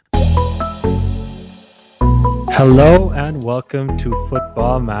Hello and welcome to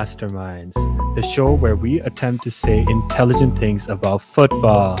Football Masterminds, the show where we attempt to say intelligent things about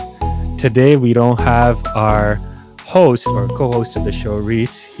football. Today we don't have our host or co-host of the show,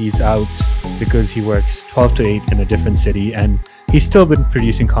 Reese. He's out because he works 12 to 8 in a different city and he's still been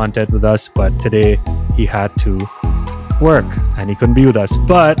producing content with us, but today he had to work and he couldn't be with us.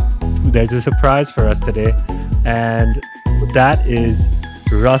 But there's a surprise for us today, and that is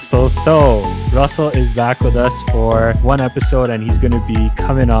Russell Tho. Russell is back with us for one episode and he's going to be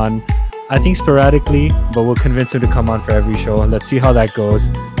coming on, I think sporadically, but we'll convince him to come on for every show. Let's see how that goes.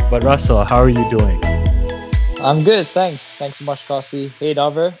 But Russell, how are you doing? I'm good, thanks. Thanks so much, Kasi. Hey,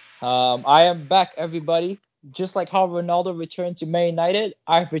 Dover. I am back, everybody. Just like how Ronaldo returned to Man United,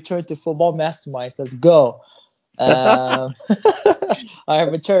 I've returned to Football Masterminds. Let's go. Um, I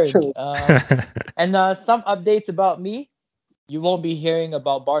have returned. And some updates about me. You won't be hearing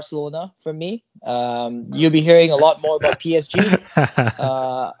about Barcelona from me. You'll be hearing a lot more about PSG.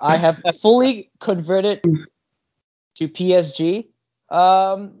 I have fully converted to PSG.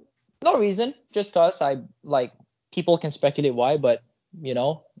 No reason, just cause I like people can speculate why, but they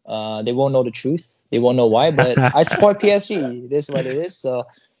won't know the truth. They won't know why, but I support PSG. This is what it is. So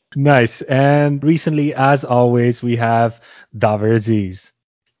Nice. And recently, as always, we have Daver Aziz.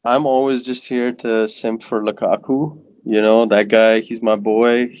 I'm always just here to simp for Lukaku. You know, that guy, he's my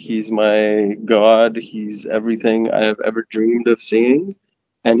boy. He's my god. He's everything I have ever dreamed of seeing.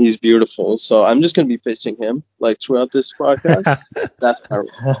 And he's beautiful. So I'm just going to be pitching him like throughout this podcast. That's my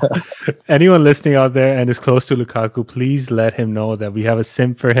Anyone listening out there and is close to Lukaku, please let him know that we have a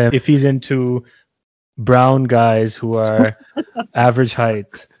simp for him. If he's into brown guys who are average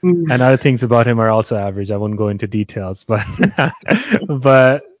height, and other things about him are also average. I won't go into details, but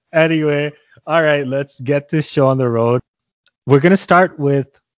but anyway, all right, let's get this show on the road. We're gonna start with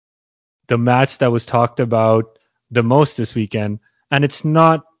the match that was talked about the most this weekend, and it's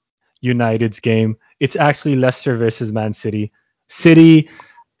not United's game. It's actually Leicester versus Man City. City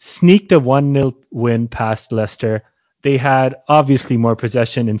sneaked a 1-0 win past Leicester. They had obviously more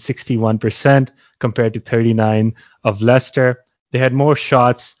possession in 61% compared to 39 of Leicester. They had more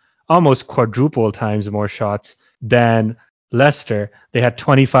shots, almost quadruple times more shots than Leicester. They had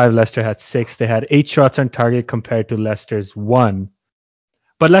 25, Leicester had 6. They had 8 shots on target compared to Leicester's 1.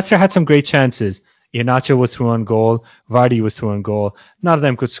 But Leicester had some great chances. Iheanacho was through on goal. Vardy was through on goal. None of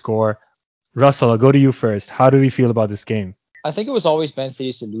them could score. Russell, I'll go to you first. How do we feel about this game? I think it was always Man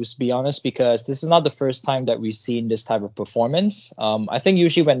City's to lose, to be honest, because this is not the first time that we've seen this type of performance. I think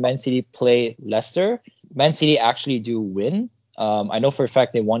usually when Man City play Leicester, Man City actually do win. I know for a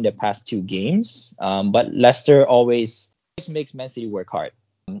fact they won their past 2 games, but Leicester always makes Man City work hard.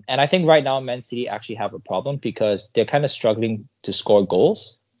 And I think right now Man City actually have a problem because they're kind of struggling to score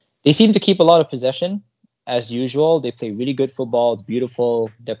goals. They seem to keep a lot of possession as usual. They play really good football. It's beautiful.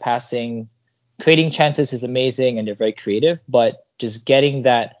 They're passing. Creating chances is amazing and they're very creative, but just getting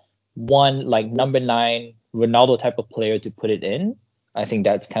that one like number 9 Ronaldo type of player to put it in, I think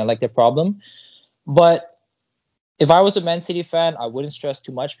that's kind of like their problem. But if I was a Man City fan, I wouldn't stress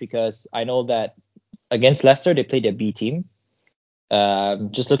too much because I know that against Leicester, they played their B team.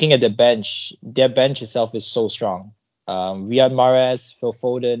 Just looking at their bench itself is so strong. Riyad Mahrez, Phil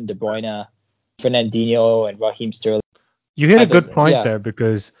Foden, De Bruyne, Fernandinho, and Raheem Sterling. You hit a good point Yeah. there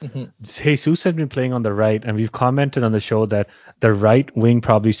because Jesus had been playing on the right, and we've commented on the show that the right wing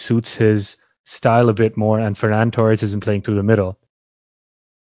probably suits his style a bit more, and Ferran Torres has been playing through the middle.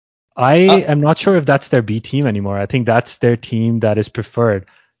 I am not sure if that's their B team anymore. I think that's their team that is preferred.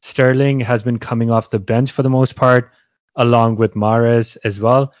 Sterling has been coming off the bench for the most part, along with Mahrez as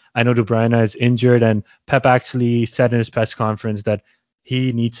well. I know De Bruyne is injured, and Pep actually said in his press conference that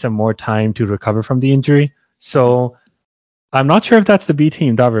he needs some more time to recover from the injury. So I'm not sure if that's the B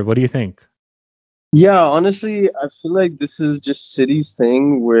team. Daver, what do you think? Yeah, honestly, I feel like this is just City's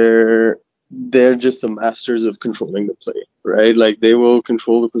thing where they're just the masters of controlling the play, right? Like they will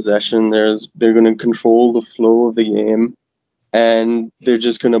control the possession. They're going to control the flow of the game, and they're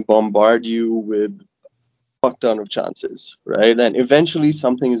just going to bombard you with fuck ton of chances, right? And eventually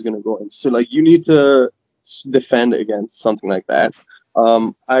something is going to go in. So like you need to defend against something like that.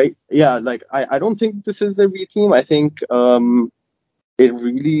 I don't think this is their B team. I think it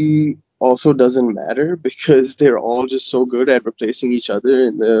really also doesn't matter because they're all just so good at replacing each other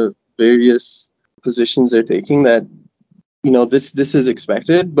in the various positions they're taking that this is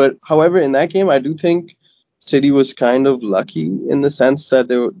expected. But however, in that game, I do think City was kind of lucky in the sense that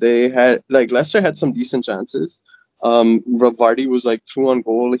they had like Leicester had some decent chances. Vardy was like through on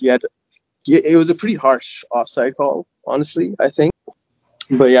goal. It was a pretty harsh offside call, honestly, I think.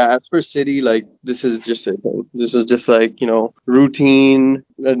 But yeah, as for City, like this is just a thing. This is just like, routine,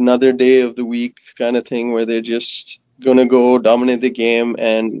 another day of the week kind of thing where they're just gonna go dominate the game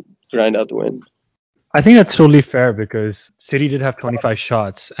and grind out the win. I think that's totally fair because City did have 25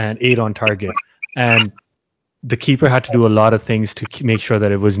 shots and 8 on target. And the keeper had to do a lot of things to make sure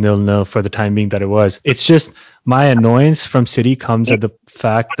that it was 0-0 for the time being that it was. It's just my annoyance from City comes at the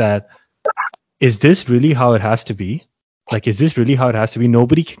fact that is this really how it has to be? Like, is this really how it has to be?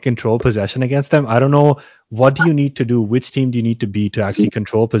 Nobody can control possession against them. I don't know. What do you need to do? Which team do you need to be to actually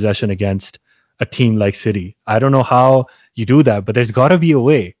control possession against a team like City? I don't know how you do that, but there's got to be a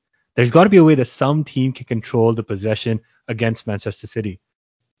way. There's got to be a way that some team can control the possession against Manchester City.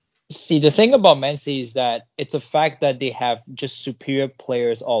 See, the thing about Man City is that it's a fact that they have just superior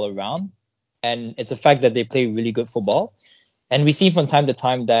players all around, and it's a fact that they play really good football. And we see from time to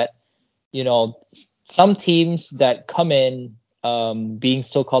time that, some teams that come in being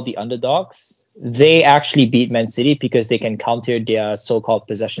so-called the underdogs, they actually beat Man City because they can counter their so-called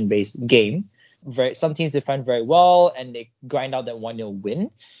possession-based game. Some teams defend very well and they grind out that 1-0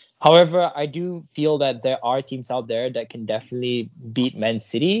 win. However, I do feel that there are teams out there that can definitely beat Man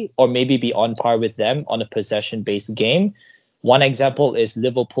City or maybe be on par with them on a possession-based game. One example is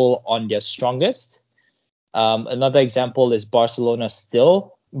Liverpool on their strongest. Another example is Barcelona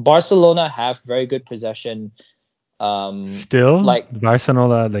still. Barcelona have very good possession. Still,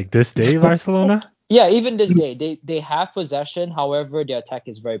 Barcelona, like this day, Barcelona? Yeah, even this day, they have possession. However, their attack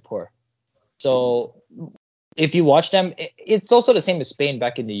is very poor. So if you watch them, it's also the same as Spain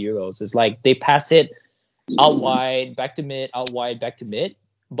back in the Euros. It's like they pass it out wide, back to mid, out wide, back to mid.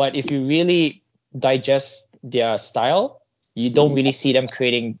 But if you really digest their style, you don't really see them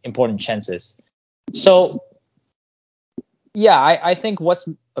creating important chances. So, yeah, I think what's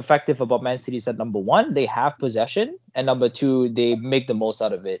effective about Man City is that number one, they have possession, and number two, they make the most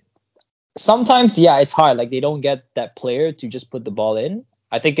out of it. Sometimes, yeah, it's hard. Like they don't get that player to just put the ball in.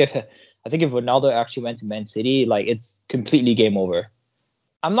 I think if Ronaldo actually went to Man City, like it's completely game over.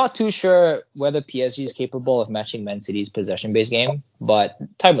 I'm not too sure whether PSG is capable of matching Man City's possession-based game, but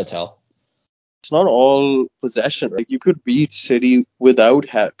time will tell. It's not all possession. Like you could beat City without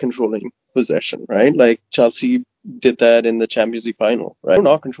controlling possession, right? Like Chelsea did that in the Champions League final, right? They're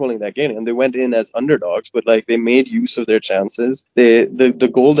not controlling that game, and they went in as underdogs, but like they made use of their chances.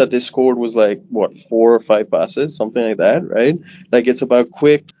 The goal that they scored was like what 4 or 5 passes, something like that, right? Like it's about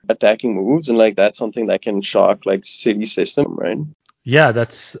quick attacking moves, and like that's something that can shock like City's system, right? Yeah,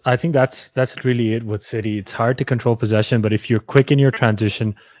 I think that's really it with City. It's hard to control possession, but if you're quick in your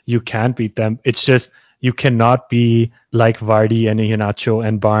transition, you can beat them. It's just you cannot be like Vardy and Iheanacho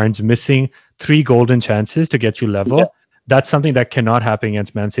and Barnes missing 3 golden chances to get you level. Yeah. That's something that cannot happen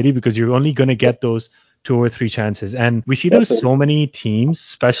against Man City because you're only going to get those 2 or 3 chances. And we see there's so many teams,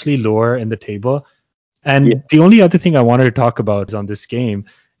 especially lower in the table. And the only other thing I wanted to talk about is on this game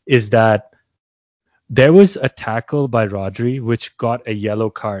is that there was a tackle by Rodri which got a yellow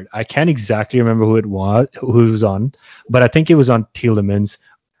card. I can't exactly remember who it was on, but I think it was on Tielemans.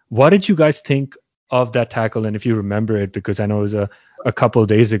 What did you guys think of that tackle? And if you remember it, because I know it was a couple of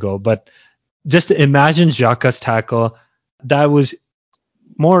days ago, but just imagine Xhaka's tackle. That was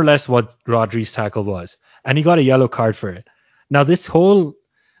more or less what Rodri's tackle was, and he got a yellow card for it. Now this whole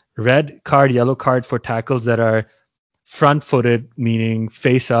red card, yellow card for tackles that are front-footed, meaning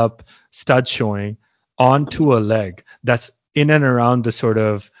face up, stud showing, onto a leg that's in and around the sort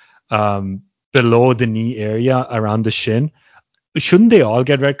of below the knee area around the shin. Shouldn't they all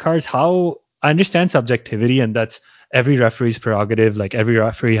get red cards? How I understand subjectivity, and that's every referee's prerogative. Like every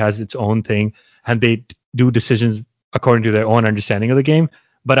referee has its own thing, and they do decisions according to their own understanding of the game.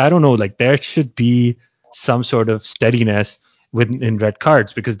 But I don't know, like there should be some sort of steadiness in red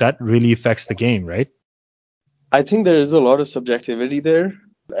cards because that really affects the game, right? I think there is a lot of subjectivity there.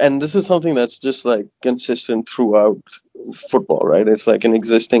 And this is something that's just like consistent throughout football, right? It's like an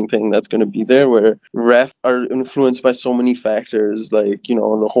existing thing that's going to be there where refs are influenced by so many factors, like,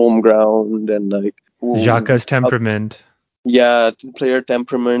 the home ground and like Xhaka's temperament. yeah, player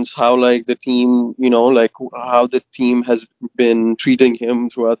temperaments, how like the team, like how the team has been treating him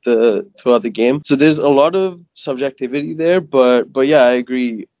throughout the game. So there's a lot of subjectivity there, but yeah, I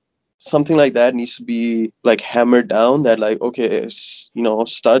agree. Something like that needs to be like hammered down that like, okay,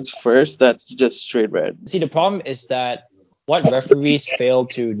 studs first, that's just straight red. See, the problem is that what referees fail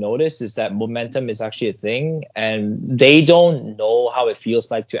to notice is that momentum is actually a thing, and they don't know how it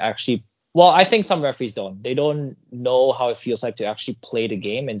feels like to actually. Well, I think some referees don't. They don't know how it feels like to actually play the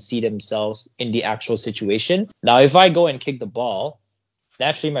game and see themselves in the actual situation. Now, if I go and kick the ball,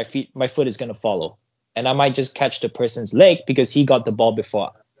 naturally my foot is going to follow. and I might just catch the person's leg because he got the ball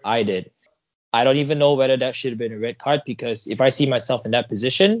before I did. I don't even know whether that should have been a red card, because if I see myself in that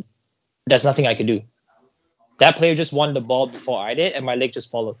position, there's nothing I could do. That player just won the ball before I did, and my leg just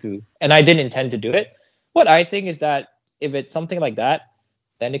followed through. And I didn't intend to do it. What I think is that if it's something like that,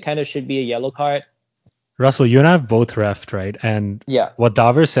 then it kind of should be a yellow card. Russell, you and I have both refed, right? And Yeah. what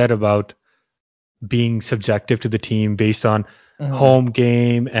Daver said about being subjective to the team based on Mhm. home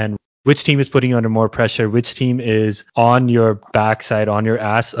game and which team is putting you under more pressure, which team is on your backside, on your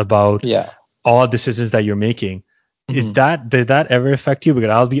ass about Yeah. all decisions that you're making. Did that ever affect you? Because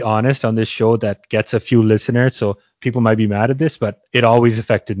I'll be honest, on this show that gets a few listeners, so people might be mad at this, but it always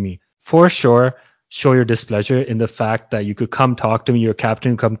affected me. For sure, show your displeasure in the fact that you could come talk to me, your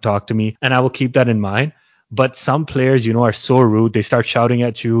captain come talk to me, and I will keep that in mind. But some players, are so rude. They start shouting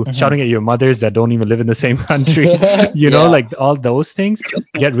at you, shouting at your mothers that don't even live in the same country. Yeah. Like all those things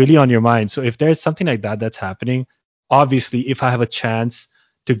get really on your mind. So if there's something like that that's happening, obviously, if I have a chance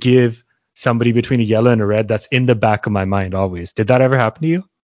to give somebody between a yellow and a red, that's in the back of my mind always. Did that ever happen to you?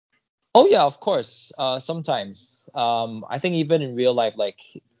 Oh yeah, of course. Sometimes. I think even in real life, like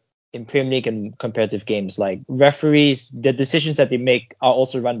in Premier League and competitive games, like referees, the decisions that they make are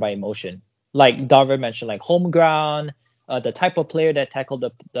also run by emotion. Like Darver mentioned, like home ground, the type of player that tackled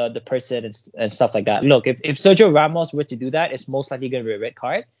the person and stuff like that. Look, if Sergio Ramos were to do that, it's most likely going to be a red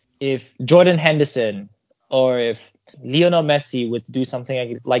card. If Jordan Henderson or if Lionel Messi were to do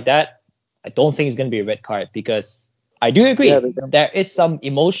something like that, I don't think it's going to be a red card, because I do agree there is some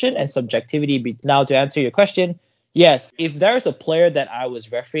emotion and subjectivity. Now, to answer your question, yes, if there's a player that I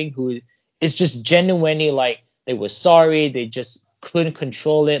was refereeing who is just genuinely like they were sorry, they just couldn't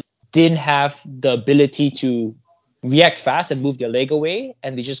control it, didn't have the ability to react fast and move their leg away,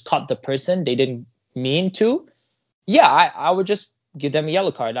 and they just caught the person they didn't mean to, yeah, I would just give them a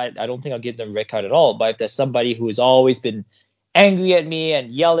yellow card. I don't think I'll give them a red card at all. But if there's somebody who has always been angry at me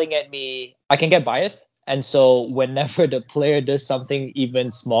and yelling at me, I can get biased. And so whenever the player does something even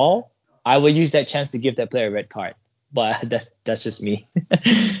small, I will use that chance to give that player a red card. But that's just me.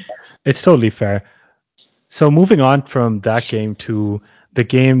 It's totally fair. So moving on from that game to the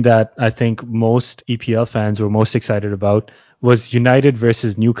game that I think most EPL fans were most excited about was United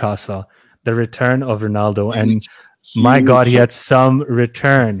versus Newcastle, the return of Ronaldo. And my God, he had some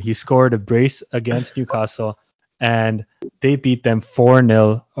return. He scored a brace against Newcastle and they beat them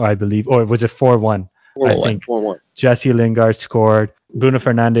 4-0, or I believe, or was it 4-1? 4-1, I think 4-1. Jesse Lingard scored. Bruno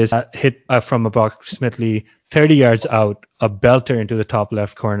Fernandes hit from approximately 30 yards out, a belter into the top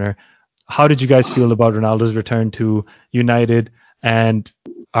left corner. How did you guys feel about Ronaldo's return to United? And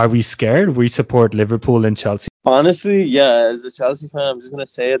are we scared? We support Liverpool and Chelsea. Honestly, yeah, as a Chelsea fan, I'm just gonna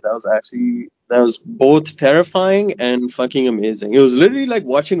say it. That was both terrifying and fucking amazing. It was literally like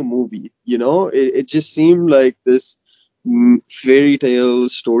watching a movie, It just seemed like this fairy tale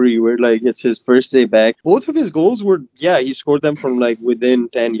story where like it's his first day back. Both of his goals were, yeah, he scored them from like within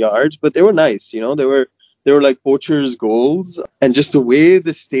 10 yards, but they were nice, They were like poachers' goals, and just the way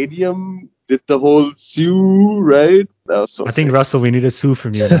the stadium did the whole sue, right? That was so I think, sick. Russell, we need a sue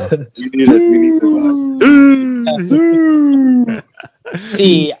from you now. We need it.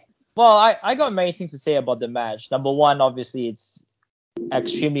 See, well, I got many things to say about the match. Number one, obviously, it's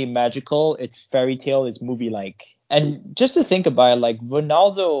extremely magical. It's fairy tale. It's movie like. And just to think about it, like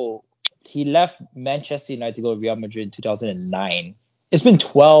Ronaldo, he left Manchester United to go to Real Madrid in 2009. It's been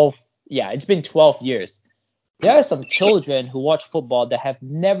 12. Yeah, it's been 12 years. There are some children who watch football that have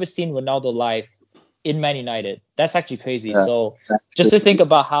never seen Ronaldo live in Man United. That's actually crazy. Yeah, So that's just to crazy. think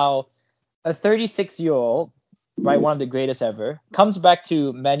about how a 36-year-old, right, one of the greatest ever, comes back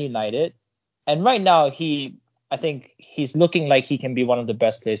to Man United, and right now I think he's looking like he can be one of the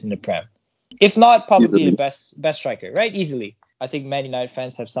best players in the Prem, if not probably the Easily. best striker, right? Easily. I think Man United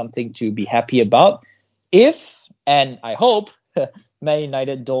fans have something to be happy about. If, and I hope, Man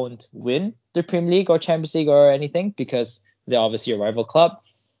United don't win the Premier League or Champions League or anything, because they're obviously a rival club,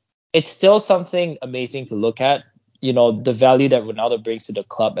 it's still something amazing to look at. The value that Ronaldo brings to the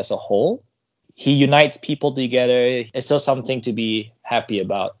club as a whole. He unites people together. It's still something to be happy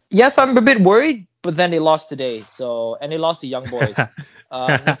about. Yes, I'm a bit worried, but then they lost today. And they lost to Young Boys.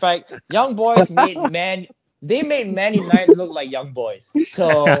 In fact, Young Boys they made Man United look like Young Boys.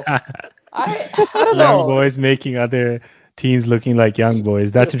 So I don't Young know. boys making other teams looking like young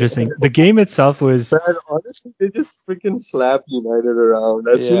boys. That's interesting. The game itself was, Man, honestly, they just freaking slapped United around.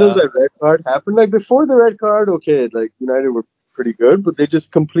 As soon as Yeah. that red card happened, like before the red card, okay, like United were pretty good, but they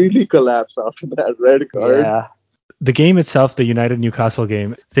just completely collapsed after that red card. Yeah. the game itself, the United Newcastle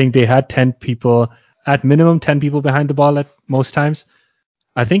game. I think they had 10 people, at minimum 10 people behind the ball at most times.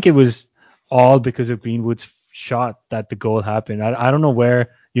 I think it was all because of Greenwood's shot that the goal happened. I don't know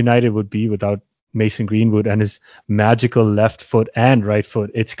where United would be without Mason Greenwood and his magical left foot and right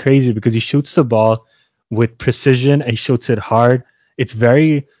foot. It's crazy because he shoots the ball with precision and he shoots it hard. It's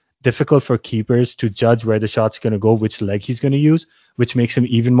very difficult for keepers to judge where the shot's going to go, which leg he's going to use, which makes him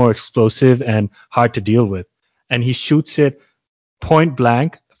even more explosive and hard to deal with. And he shoots it point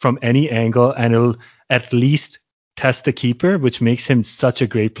blank from any angle and it'll at least test the keeper, which makes him such a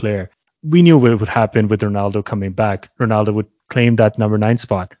great player. We knew what would happen with Ronaldo coming back. Ronaldo would claim that number 9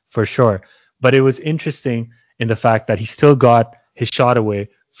 spot for sure. But it was interesting in the fact that he still got his shot away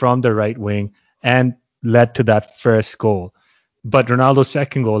from the right wing and led to that first goal. But Ronaldo's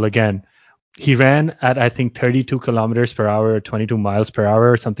second goal, again, he ran at, I think, 32 kilometers per hour or 22 miles per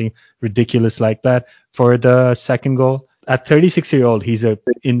hour or something ridiculous like that for the second goal. At 36-year-old, he's an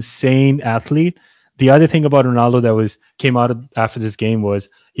insane athlete. The other thing about Ronaldo that came out after this game was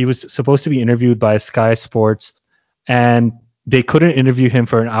he was supposed to be interviewed by Sky Sports, and they couldn't interview him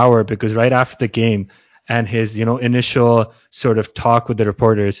for an hour because right after the game and his initial sort of talk with the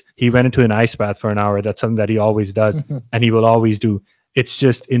reporters, he went into an ice bath for an hour. That's something that he always does and he will always do. It's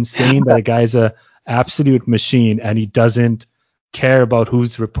just insane that a guy's a absolute machine and he doesn't care about who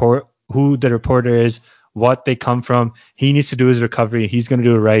the reporter is, what they come from. He needs to do his recovery. He's going to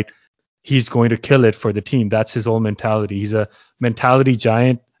do it right. He's going to kill it for the team. That's his whole mentality. He's a mentality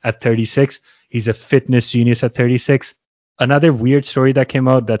giant at 36. He's a fitness genius at 36. Another weird story that came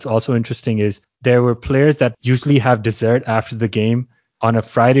out that's also interesting is there were players that usually have dessert after the game on a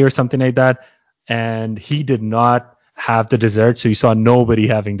Friday or something like that, and he did not have the dessert, so you saw nobody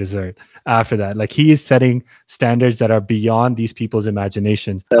having dessert after that. Like, he is setting standards that are beyond these people's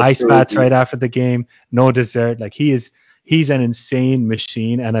imaginations. That's Ice baths crazy. right after the game, no dessert. Like, he's an insane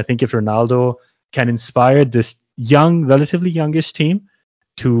machine, and I think if Ronaldo can inspire this relatively youngish team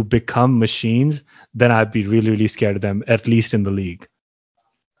to become machines, then I'd be really, really scared of them, at least in the league.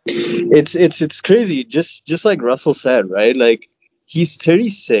 It's crazy. Just like Russell said, right? Like, he's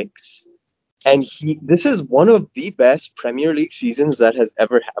 36, and this is one of the best Premier League seasons that has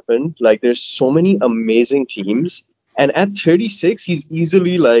ever happened. Like, there's so many amazing teams, and at 36, he's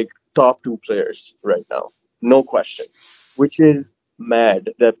easily like top 2 players right now, no question. Which is mad.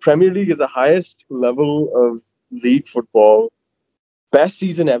 That Premier League is the highest level of league football, best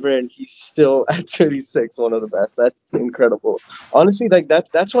season ever, and he's still at 36, one of the best. That's incredible. Honestly, like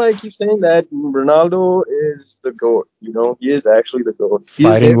that's why I keep saying that Ronaldo is the GOAT. He is actually the GOAT. He is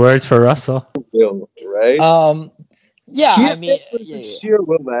Fighting there words for Russell. for will, right? Yeah, He I is there mean, for yeah, some yeah, sheer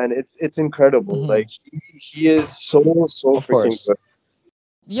will, man. It's incredible. hmm Like, he is so of freaking course. good.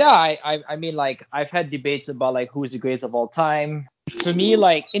 Yeah, I mean, like, I've had debates about like who's the greatest of all time. For me,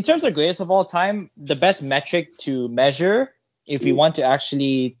 like, in terms of greatest of all time, the best metric to measure, if we want to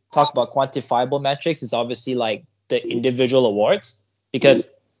actually talk about quantifiable metrics, is obviously like the individual awards,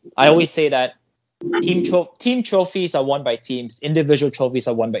 because I always say that team trophies are won by teams, individual trophies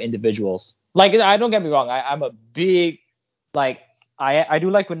are won by individuals. Like, I don't get me wrong, I'm a big, like, I do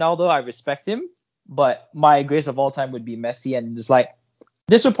like Ronaldo, I respect him, but my greatest of all time would be Messi, and just like,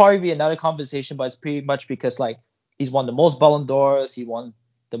 this would probably be another conversation, but it's pretty much because like he's won the most Ballon d'Ors, he won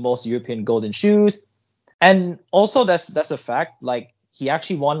the most European Golden Shoes, and also that's a fact. Like, he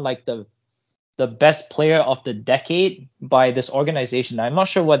actually won like the best player of the decade by this organization. I'm not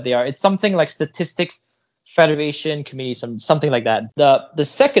sure what they are. It's something like Statistics Federation Committee, something like that. The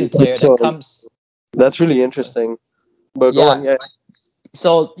second player that So comes, that's really interesting. But go on, yeah. yeah.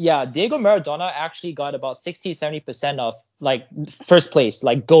 So yeah, Diego Maradona actually got about 60-70% of like first place,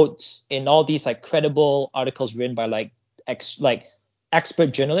 like GOATs in all these like credible articles written by like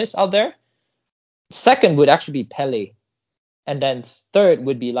expert journalists out there. Second would actually be Pele, and then third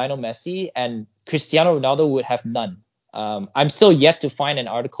would be Lionel Messi, and Cristiano Ronaldo would have none. I'm still yet to find an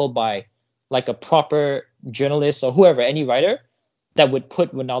article by like a proper journalist or whoever, any writer, that would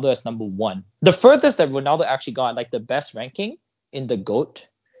put Ronaldo as number one. The furthest that Ronaldo actually got, like the best ranking in the GOAT,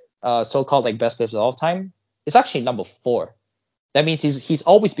 so-called like best players of all time, is actually number 4. That means he's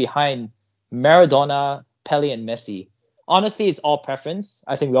always behind Maradona, Pele, and Messi. Honestly, it's all preference.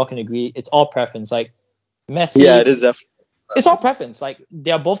 I think we all can agree it's all preference. Like, Yeah, it Messi, is definitely it's all preference. preference. Like,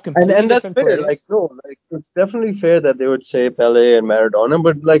 they are both And completely and that's different fair. Like, players. no, like, it's definitely fair that they would say Pele and Maradona,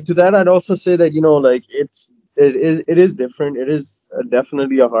 but like, to that I'd also say that, like, it is different. It is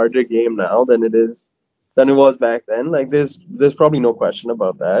definitely a harder game now than it was back then. Like, there's probably no question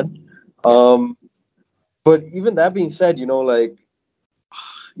about that. Yeah. Um, but even that being said, like,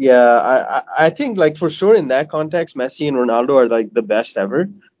 yeah, I think, like, for sure in that context, Messi and Ronaldo are like the best ever.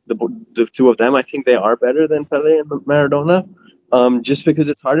 The two of them, I think they are better than Pele and Maradona. just because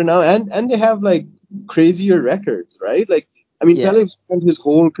it's harder now, and they have like crazier records, right? Like, I mean, Yeah. Pele spent his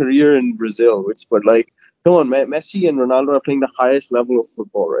whole career in Brazil, but like, come on, Messi and Ronaldo are playing the highest level of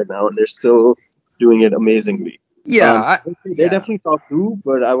football right now, and they're still doing it amazingly. Yeah. They're definitely top two,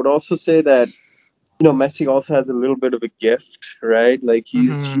 but I would also say that Messi also has a little bit of a gift, right? Like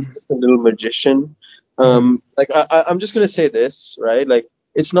he's Mhm. just a little magician. Like I'm just gonna say this, right? Like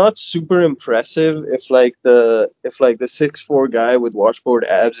it's not super impressive if like the 6'4" guy with washboard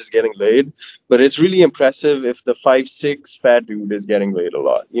abs is getting laid, but it's really impressive if the 5'6" fat dude is getting laid a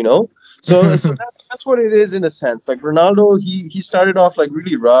lot. So that's what it is in a sense. Like Ronaldo, he started off like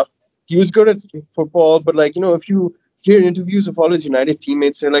really rough. He was good at football, but like if you hear interviews of all his United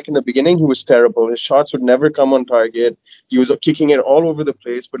teammates, they're like in the beginning he was terrible. His shots would never come on target. He was kicking it all over the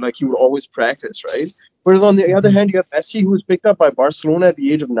place, but like he would always practice, right? Whereas on the other Mhm. hand, you have Messi, who was picked up by Barcelona at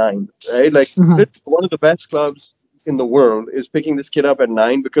the age of 9, right? Like Mhm. one of the best clubs in the world is picking this kid up at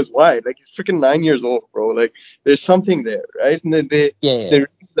 9 because why? Like he's freaking 9 years old, bro. Like there's something there, right? And then Yeah. they Yeah. really,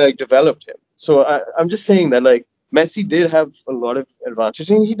 like developed him. So I'm just saying that like Messi did have a lot of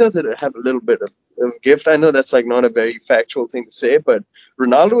advantage, and he does have a little bit of gift. I know that's like not a very factual thing to say, but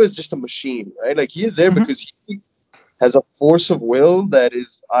Ronaldo is just a machine, right? Like he is there Mhm. because he has a force of will that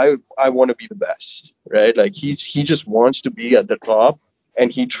is I want to be the best, right? Like he just wants to be at the top, and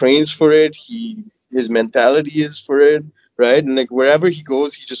he trains for it. His mentality is for it, right? And like wherever he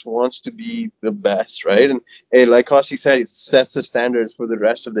goes, he just wants to be the best, right? And hey, like Kossi said, it sets the standards for the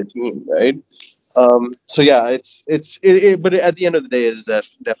rest of the team, right? So yeah, but at the end of the day, it's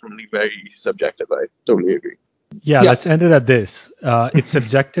definitely very subjective. I totally agree. Yeah, Yeah. let's end it at this. It's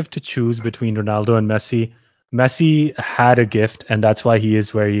subjective to choose between Ronaldo and Messi. Messi had a gift, and that's why he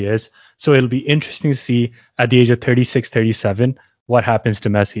is where he is. So it'll be interesting to see at the age of 36, 37, what happens to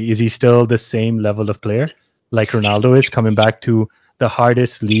Messi. Is he still the same level of player like Ronaldo is, coming back to the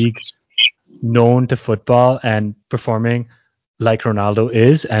hardest league known to football and performing like Ronaldo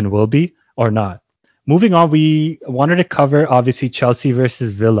is and will be, or not? Moving on, we wanted to cover obviously Chelsea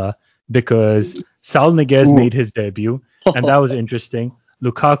versus Villa because Saul Niguez Ooh, made his debut, and that was interesting.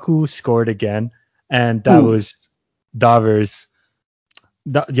 Lukaku scored again, and that ooh. was Daver's.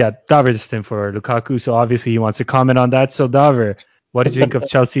 Daver's thing for Lukaku. So obviously he wants to comment on that. So Daver, what did you think of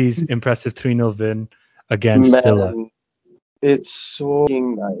Chelsea's impressive 3-0 win against Villa? Man, it's so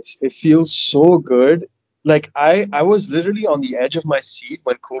fucking nice. It feels so good. Like I was literally on the edge of my seat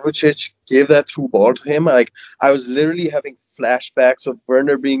when Kovacic gave that through ball to him. Like I was literally having flashbacks of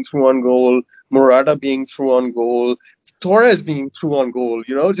Werner being through on goal, Morata being through on goal, Torres being through on goal.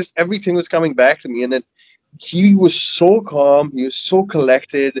 Just everything was coming back to me. And then he was so calm. He was so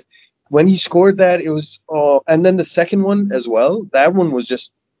collected. When he scored that, it was and then the second one as well. That one was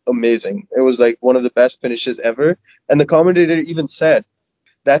just amazing. It was like one of the best finishes ever. And the commentator even said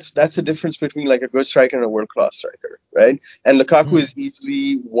that's the difference between like a good striker and a world class striker, right? And Lukaku Mm. is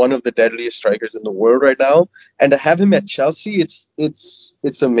easily one of the deadliest strikers in the world right now. And to have him at Chelsea,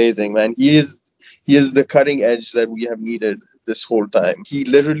 it's amazing, man. He is the cutting edge that we have needed this whole time. He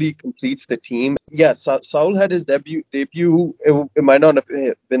literally completes the team. Yeah, Saul had his debut. It might not have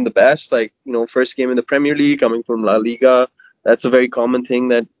been the best, like first game in the Premier League, coming from La Liga. That's a very common thing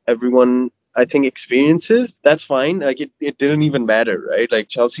that everyone I think experiences. That's fine. Like it didn't even matter, right? Like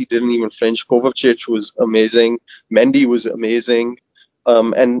Chelsea didn't even flinch. Kovacic was amazing. Mendy was amazing.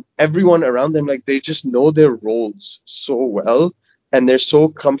 And everyone around them, like they just know their roles so well, and they're so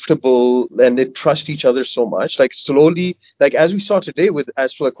comfortable, and they trust each other so much. Like slowly, like as we saw today with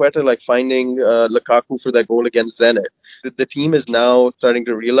Azpilicueta, like finding Lukaku for that goal against Zenit, the team is now starting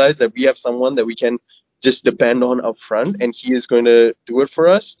to realize that we have someone that we can just depend on up front, and he is going to do it for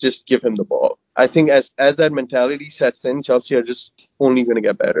us. Just give him the ball. I think as that mentality sets in, Chelsea are just only going to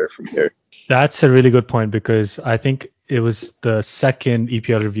get better from here. That's a really good point because I think it was the second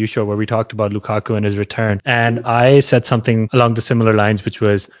EPL review show where we talked about Lukaku and his return. And I said something along the similar lines, which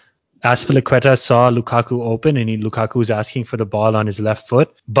was Aspilicueta saw Lukaku open and Lukaku was asking for the ball on his left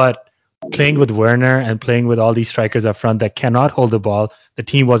foot. But playing with Werner and playing with all these strikers up front that cannot hold the ball, the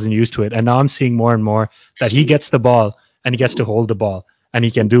team wasn't used to it. And now I'm seeing more and more that he gets the ball and he gets to hold the ball and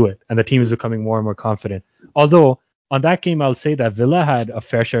he can do it. And the team is becoming more and more confident. Although on that game, I'll say that Villa had a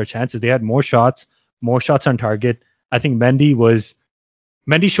fair share of chances. They had more shots on target. I think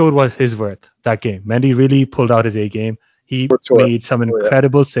Mendy showed what his worth that game. Mendy really pulled out his A game. He For sure. made some Oh yeah.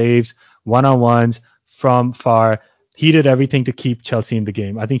 incredible saves, one-on-ones from far. He did everything to keep Chelsea in the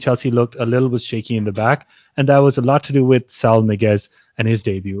game. I think Chelsea looked a little bit shaky in the back, and that was a lot to do with Saul Niguez and his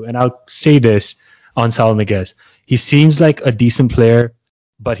debut. And I'll say this on Saul Niguez. He seems like a decent player,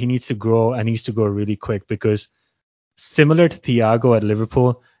 but he needs to grow and needs to grow really quick because similar to Thiago at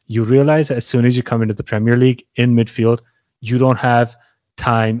Liverpool, you realize as soon as you come into the Premier League in midfield, you don't have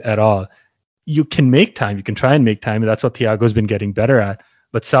time at all. You can make time. You can try and make time. And that's what Thiago's been getting better at.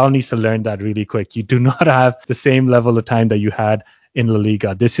 But Sal needs to learn that really quick. You do not have the same level of time that you had in La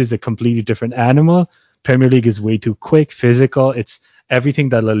Liga. This is a completely different animal. Premier League is way too quick, physical. It's everything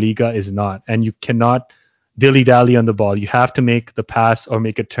that La Liga is not. And you cannot dilly-dally on the ball. You have to make the pass or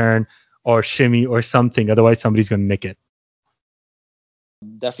make a turn or shimmy or something. Otherwise, somebody's going to nick it.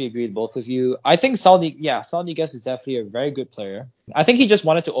 Definitely agree with both of you. I think Saul Niguez is definitely a very good player. I think he just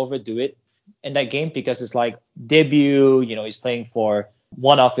wanted to overdo it in that game because it's like debut, he's playing for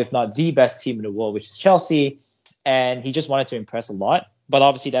one of, if not the best team in the world, which is Chelsea. And he just wanted to impress a lot. But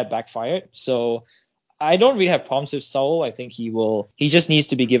obviously that backfired. So I don't really have problems with Saul. I think he just needs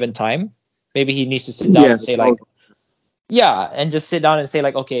to be given time. Maybe he needs to sit down and say and just sit down and say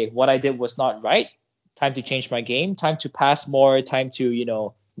like, okay, what I did was not right. Time to change my game, time to pass more, time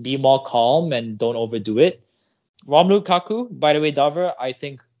to, be more calm and don't overdo it. Romelu Lukaku, by the way, Dover, I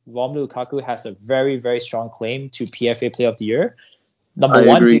think Romelu Lukaku has a very, very strong claim to PFA Player of the Year. Number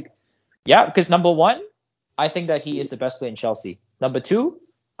one, because number one, I think that he is the best player in Chelsea. Number two,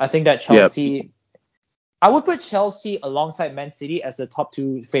 I think that Chelsea, I would put Chelsea alongside Man City as the top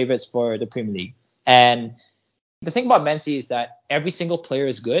two favorites for the Premier League. And the thing about Man City is that every single player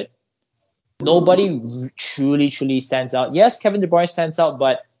is good. Nobody truly stands out. Yes, Kevin De Bruyne stands out,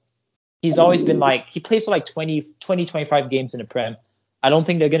 but he's always been he plays for 20, 25 games in the Prem. I don't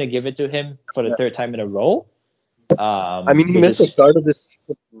think they're going to give it to him for the third time in a row. He missed the start of this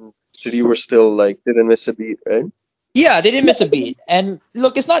season. City were still didn't miss a beat, right? Yeah, they didn't miss a beat. And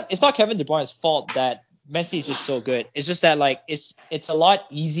look, it's not Kevin De Bruyne's fault that Messi is just so good. It's just that it's a lot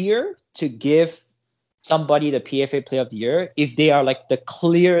easier to give somebody the PFA Player of the Year if they are the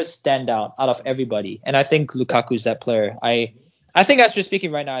clearest standout out of everybody. And I think Lukaku is that player. I think as we're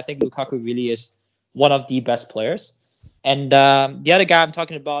speaking right now, I think Lukaku really is one of the best players. And the other guy I'm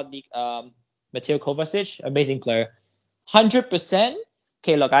talking about, Mateo Kovacic, amazing player. 100%.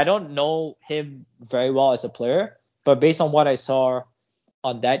 Okay, look, I don't know him very well as a player, but based on what I saw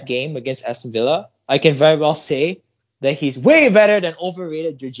on that game against Aston Villa, I can very well say that he's way better than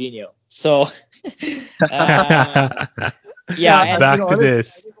overrated Jorginho. So, Back to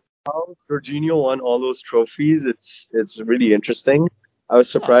this. How Jorginho won all those trophies, it's really interesting. I was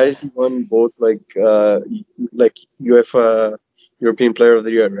surprised he won both UEFA European Player of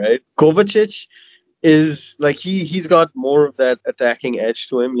the Year, right? Kovacic is he's got more of that attacking edge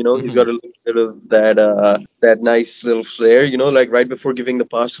to him, He's got a little bit of that nice little flair, right before giving the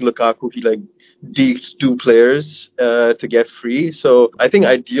pass to Lukaku, he deked two players to get free. So I think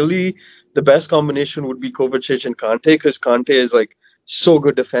ideally the best combination would be Kovacic and Kante, because Kante is so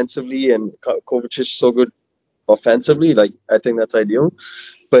good defensively and Kovacic is so good offensively. I think that's ideal.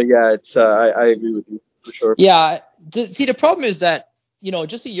 But yeah, it's I agree with you for sure. Yeah, see, the problem is that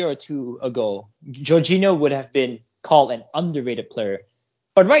just a year or two ago, Jorginho would have been called an underrated player.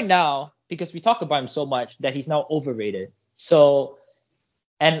 But right now, because we talk about him so much, that he's now overrated. So,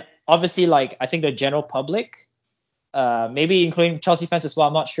 and obviously, I think the general public, maybe including Chelsea fans as well,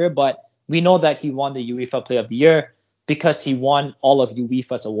 I'm not sure, but we know that he won the UEFA Player of the Year because he won all of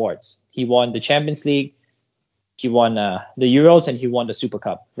UEFA's awards. He won the Champions League, he won the Euros, and he won the Super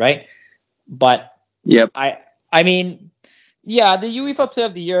Cup, right? But I mean, yeah, the UEFA Player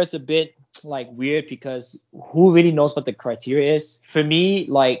of the Year is a bit weird because who really knows what the criteria is? For me,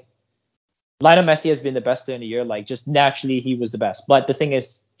 Lionel Messi has been the best player in the year. Just naturally, he was the best. But the thing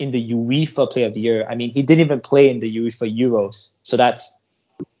is, in the UEFA Player of the Year, I mean, he didn't even play in the UEFA Euros.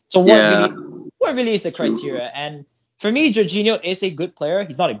 What really is the criteria? And for me, Jorginho is a good player.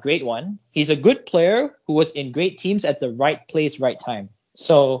 He's not a great one. He's a good player who was in great teams at the right place, right time.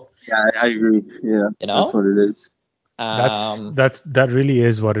 So yeah, I agree. Yeah, that's what it is. That really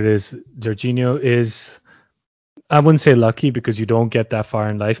is what it is. Jorginho is, I wouldn't say lucky because you don't get that far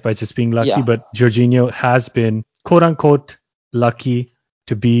in life by just being lucky, but Jorginho has been quote unquote lucky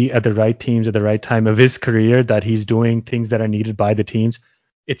to be at the right teams at the right time of his career, that he's doing things that are needed by the teams.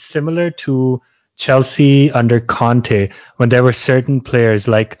 It's similar to Chelsea under Conte when there were certain players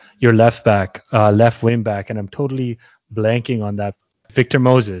like your left back, left wing back, and I'm totally blanking on that. Victor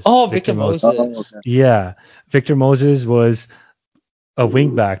Moses. Oh, Victor Moses. Yeah, Victor Moses was a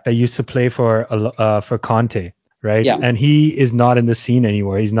wing back that used to play for Conte, right? Yeah. And he is not in the scene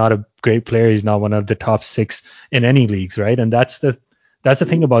anymore. He's not a great player. He's not one of the top 6 in any leagues, right? And that's the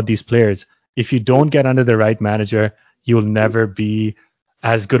thing about these players. If you don't get under the right manager, you'll never be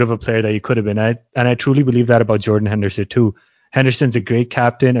as good of a player that you could have been. And I truly believe that about Jordan Henderson too. Henderson's a great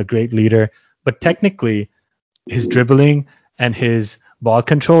captain, a great leader, but technically, his dribbling and his ball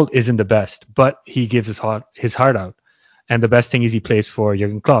control isn't the best, but he gives his heart out. And the best thing is he plays for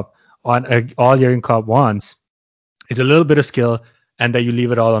Jurgen Klopp. All Jurgen Klopp wants is a little bit of skill, and that you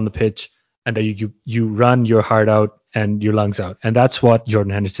leave it all on the pitch, and that you run your heart out and your lungs out. And that's what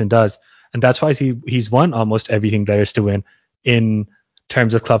Jordan Henderson does. And that's why he's won almost everything there is to win in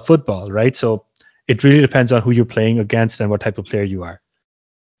terms of club football, right? So it really depends on who you're playing against and what type of player you are.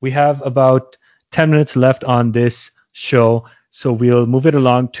 We have about 10 minutes left on this show, so we'll move it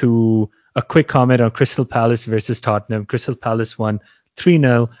along to a quick comment on Crystal Palace versus Tottenham. Crystal Palace won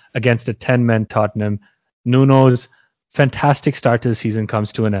 3-0 against a 10-man Tottenham. Nuno's fantastic start to the season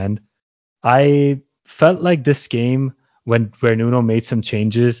comes to an end. I felt like this game, where Nuno made some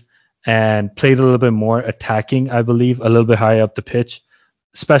changes and played a little bit more attacking, I believe, a little bit higher up the pitch,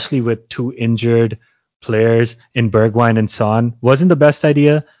 especially with two injured players in Bergwijn and Son, wasn't the best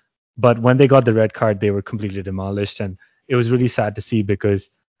idea. But when they got the red card, they were completely demolished. And it was really sad to see,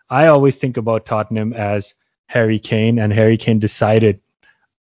 because I always think about Tottenham as Harry Kane, and Harry Kane decided,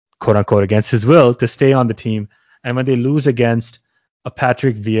 quote unquote, against his will to stay on the team. And when they lose against a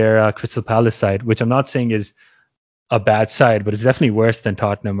Patrick Vieira Crystal Palace side, which I'm not saying is a bad side, but it's definitely worse than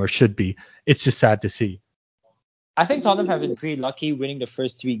Tottenham, or should be, it's just sad to see. I think Tottenham have been pretty lucky winning the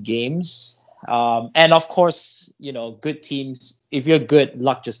first 3 games. And of course, good teams, if you're good,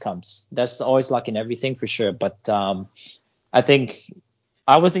 luck just comes. That's always luck in everything for sure. But I think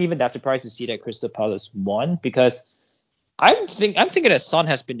I wasn't even that surprised to see that Crystal Palace won, because I'm thinking that Son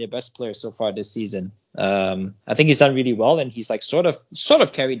has been their best player so far this season. I think he's done really well, and he's like sort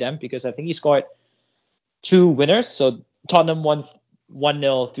of carried them, because I think he scored 2 winners. So Tottenham won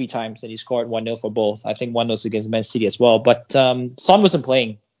 1-0 3 times, and he scored 1-0 for both. I think 1-0 against Man City as well. But Son wasn't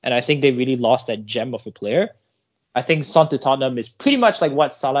playing, and I think they really lost that gem of a player. I think Son to Tottenham is pretty much like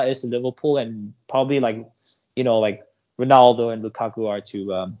what Salah is to Liverpool, and probably like Ronaldo and Lukaku are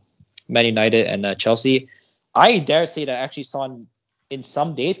to Man United and Chelsea. I dare say that actually Son in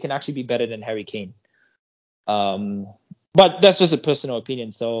some days can actually be better than Harry Kane. But that's just a personal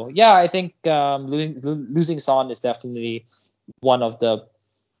opinion. So yeah, I think losing Son is definitely one of the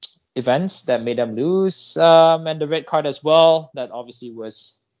events that made them lose, and the red card as well. That obviously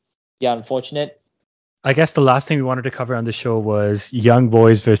was unfortunate. I guess the last thing we wanted to cover on the show was Young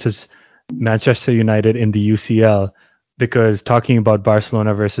Boys versus Manchester United in the UCL, because talking about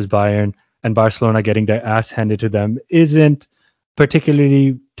Barcelona versus Bayern and Barcelona getting their ass handed to them isn't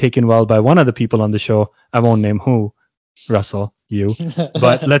particularly taken well by one of the people on the show. I won't name who, Russell, you.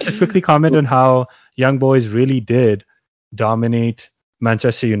 But let's just quickly comment on how Young Boys really did dominate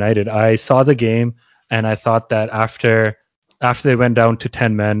Manchester United. I saw the game, and I thought that after they went down to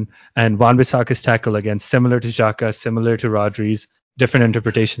 10 men, and Wan-Bissaka's tackle, again, similar to Xhaka, similar to Rodri's, different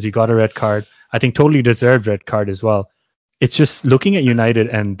interpretations, he got a red card. I think totally deserved red card as well. It's just looking at United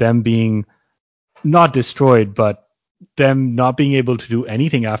and them being not destroyed, but them not being able to do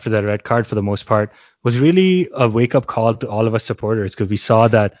anything after that red card for the most part was really a wake-up call to all of us supporters, because we saw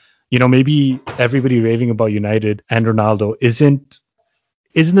that, maybe everybody raving about United and Ronaldo isn't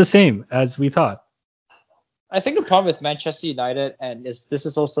the same as we thought. I think the problem with Manchester United, and this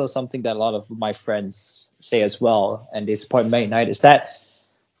is also something that a lot of my friends say as well, and they support Man United, is that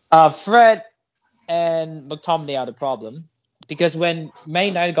Fred and McTominay are the problem. Because when Man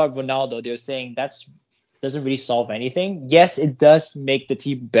United got Ronaldo, they were saying doesn't really solve anything. Yes, it does make the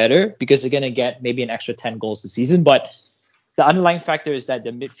team better, because they're going to get maybe an extra 10 goals this season. But the underlying factor is that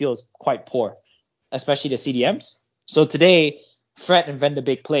the midfield is quite poor, especially the CDMs. So today, Fred and Van de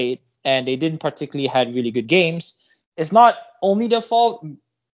Beek played, and they didn't particularly had really good games. It's not only their fault.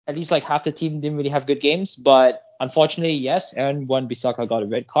 At least like half the team didn't really have good games. But unfortunately, yes, Aaron Wan-Bissaka got a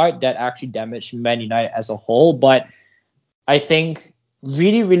red card. That actually damaged Man United as a whole. But I think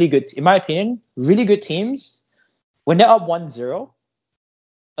really, really good, in my opinion, really good teams, when they're up 1-0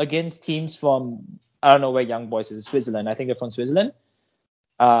 against teams from, I don't know where Young Boys is, Switzerland. I think they're from Switzerland.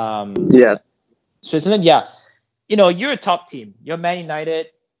 Yeah. Switzerland, yeah. You're a top team. You're Man United.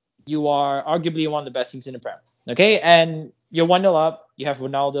 You are arguably one of the best teams in the Prem. Okay? And you're 1-0 up. You have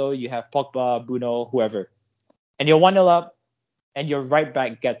Ronaldo. You have Pogba, Bruno, whoever. And you're 1-0 up, and your right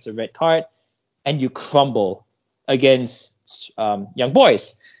back gets a red card, and you crumble against Young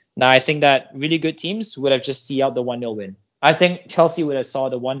Boys. Now, I think that really good teams would have just see out the 1-0 win. I think Chelsea would have saw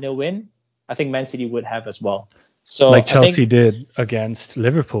the 1-0 win. I think Man City would have as well. So like Chelsea did against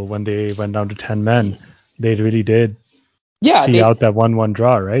Liverpool when they went down to 10 men. They really did see out that 1-1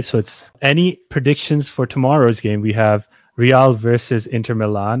 draw, right? So it's any predictions for tomorrow's game. We have Real versus Inter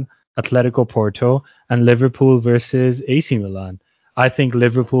Milan, Atletico Porto, and Liverpool versus AC Milan. I think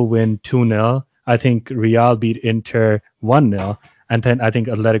Liverpool win 2-0. I think Real beat Inter 1-0, and then I think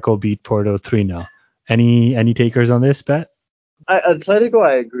Atletico beat Porto 3-0. Any takers on this bet? Atletico,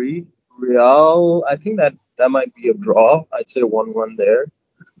 I agree. Real, I think that might be a draw. I'd say 1-1 there.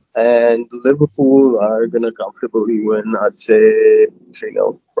 And Liverpool are going to comfortably win. I'd say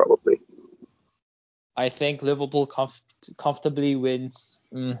 3-0 probably. I think Liverpool comfortably wins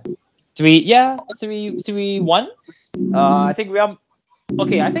 3-1. I think Real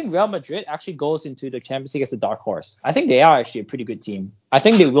Madrid actually goes into the Champions League as a dark horse. I think they are actually a pretty good team. I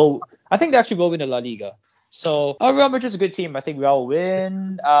think they actually will win the La Liga. So Real Madrid's a good team. I think Real will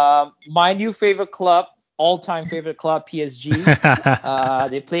win. My new favorite club, all-time favorite club, PSG.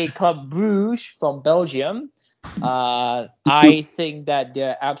 They play Club Bruges from Belgium. I think that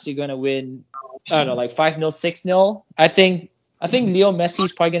they're absolutely going to win, I don't know, like 5-0, 6-0. I think Leo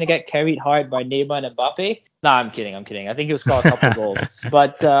Messi's probably going to get carried hard by Neymar and Mbappe. Nah, I'm kidding. I think he'll score a couple of goals.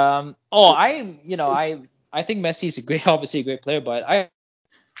 But I think Messi's obviously a great player, but I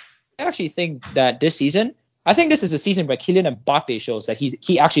actually think that this season, I think this is a season where Kylian Mbappe shows that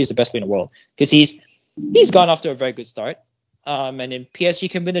he actually is the best player in the world, because he's gone off to a very good start. And if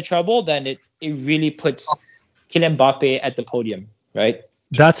PSG can win the treble, then it really puts Kylian Mbappe at the podium, right?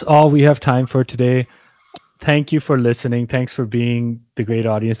 That's all we have time for today. Thank you for listening. Thanks for being the great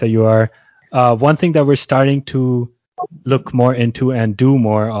audience that you are. One thing that we're starting to look more into and do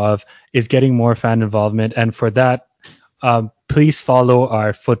more of is getting more fan involvement. And for that, please follow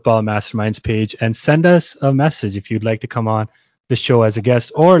our Futbol Masterminds page and send us a message if you'd like to come on the show as a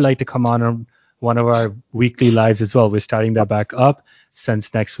guest or like to come on one of our weekly lives as well. We're starting that back up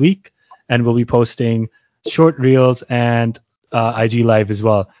since next week, and we'll be posting short reels and IG live as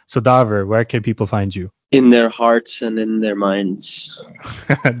well. So Daver, where can people find you? In their hearts and in their minds.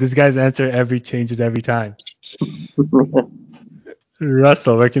 This guy's answer changes every time.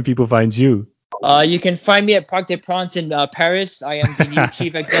 Russell, where can people find you? You can find me at Parc des Princes in Paris. I am the new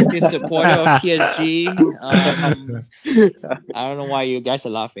chief executive supporter of PSG. I don't know why you guys are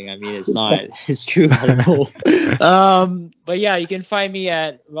laughing. I mean, it's not. It's true. I don't know. But yeah, you can find me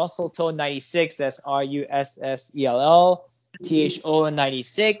at RussellTone96. That's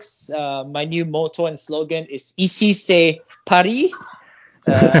RussellTHO96. My new motto and slogan is Ici c'est Paris.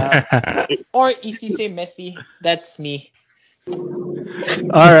 Or Ici c'est Messi. That's me.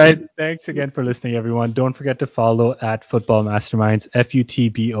 All right. Thanks again for listening, everyone. Don't forget to follow at Futbol Masterminds,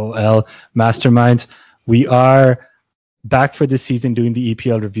 FUTBOL Masterminds. We are back for this season doing the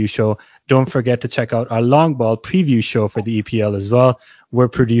EPL review show. Don't forget to check out our long ball preview show for the EPL as well. We're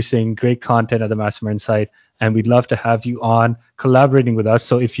producing great content at the Mastermind site, and we'd love to have you on collaborating with us.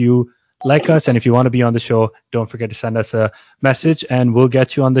 So if you like us and if you want to be on the show, don't forget to send us a message and we'll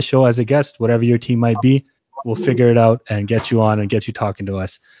get you on the show as a guest, whatever your team might be. We'll figure it out and get you on and get you talking to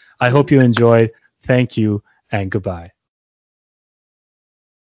us. I hope you enjoyed. Thank you and goodbye.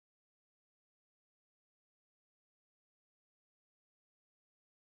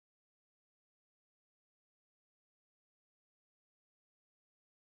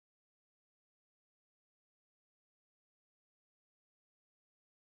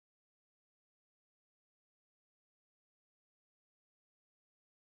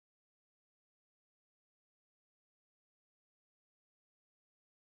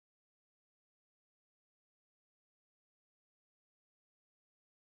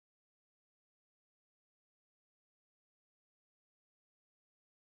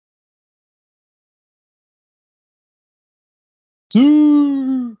 Two.